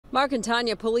Mark and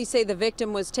Tanya, police say the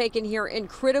victim was taken here in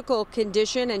critical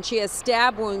condition and she has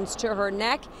stab wounds to her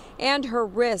neck and her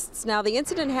wrists. Now, the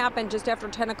incident happened just after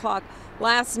 10 o'clock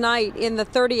last night in the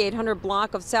 3800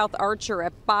 block of South Archer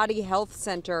at Body Health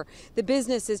Center. The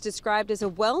business is described as a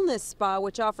wellness spa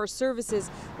which offers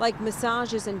services like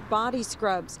massages and body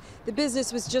scrubs. The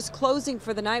business was just closing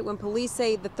for the night when police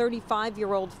say the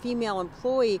 35-year-old female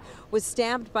employee was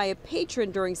stabbed by a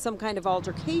patron during some kind of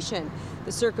altercation.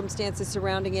 The circumstances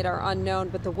surrounding it are unknown,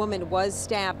 but the woman was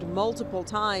stabbed multiple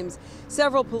times.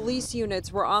 Several police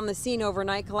units were on the scene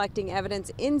overnight collecting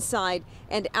evidence inside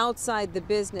and outside the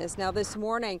business. Now, this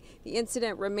morning, the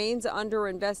incident remains under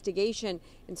investigation,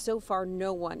 and so far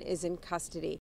no one is in custody.